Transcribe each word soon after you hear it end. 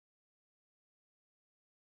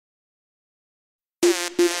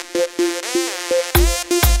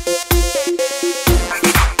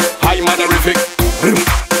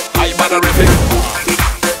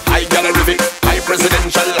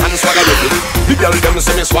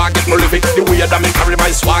see me swag it prolific. The way that me carry my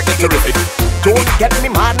swag it terrific. Don't get me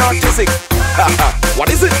mad narcissistic. What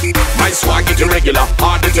is it? My swag it irregular,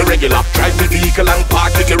 hard it irregular. Drive me vehicle and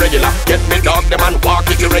park it irregular. Get me dog them and walk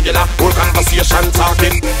it irregular. Whole conversation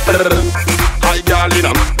talking. Hi darling,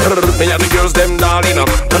 me and the girls them darling.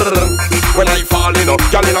 When I fall in,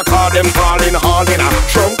 girl in a car them falling hard in a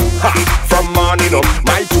trunk. From morning up,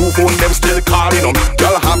 my two phone them still calling up.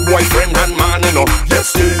 Girl have boyfriend and man yet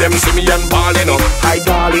still them see me and balling up. Hi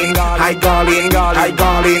darling, hi darling, hi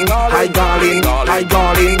darling, hi darling, hi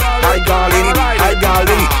darling, hi darling, hi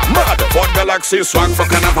darling. Mad for galaxy swag for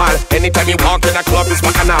carnival. Anytime you walk in a club it's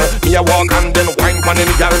bacchanal. Me a walk and then wine pon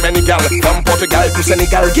any gal, many gal. From Portugal to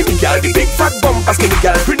Senegal, give me gal the big fat bumper skinny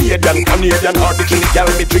gal. Grenadian, Canadian, hard bikini gal.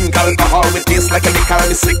 Me drink alcohol, me taste like a nickel.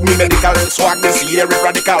 Me sick, me medical. Swag this year is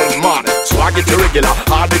radical. Mad, swag it irregular,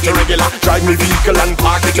 hard it irregular. Drive me vehicle and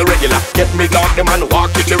park it irregular. Get me dog them and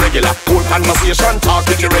walk it irregular. Whole conversation talk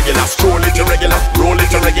it irregular. Stroll it irregular, roll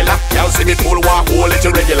it irregular. Y'all see me pull walk, hold it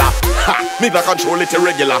irregular. Ha, me back control it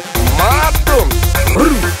irregular. Madam,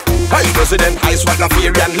 high president, high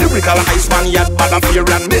swagafarian, lyrical high Spaniard,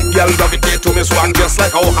 Badafarian. Make y'all gravitate to me swag just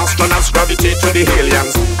like how astronauts gravitate to the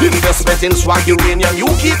aliens. Investment in swag uranium. You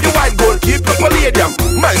keep your white gold, keep your palladium.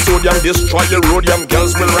 My sodium destroy your rhodium.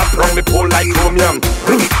 Girls will wrap round me pole like chromium.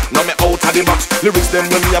 Now me out of the box. Lyrics them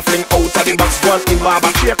when me a fling out of the box. One in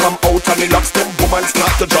barber chair come out of the locks. Them woman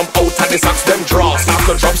start to jump out of the socks. Them draw start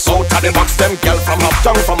to jump out of the box. Them girl from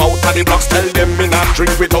uptown from out of the blocks. Tell them me not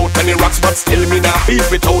drink without any rocks, but still me not beat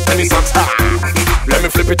without any socks. Let me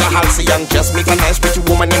flip it to halcyon. Just meet a nice pretty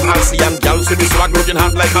woman named Halcyon. Girl see me swag looking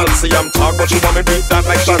hot like calcium. Talk but she want me beat that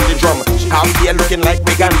like shanty drum. Half here looking like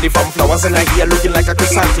Big Andy from Flowers, and I here looking like a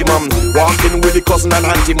chrysanthemum. Walking with the cousin and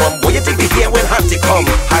auntie mum. What you think we hear when auntie come?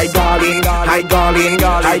 Hi darling, hi darling,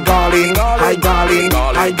 hi darling, hi darling,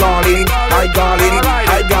 hi darling, hi darling,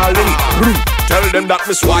 hi darling. Tell them that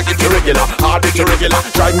me swag it irregular, hard it irregular.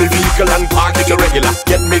 Drive me vehicle and park it irregular.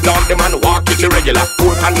 Get me dog them and walk it irregular.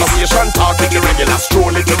 Whole conversation talk it irregular.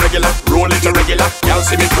 Stroll it irregular, roll it irregular. Y'all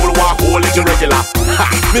see me pull walk, hold it irregular. Ha,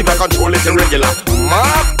 me back control it irregular.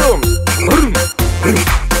 Madam,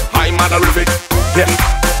 high madarific, yeah,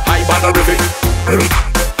 high madarific.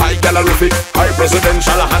 High galerific, high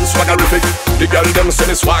presidential and swaggerific. The girl them say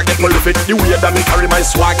me swag it prolific. The way that me carry my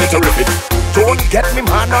swag it terrific. Don't get me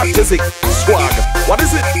man artistic. Swag, what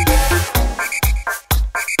is it?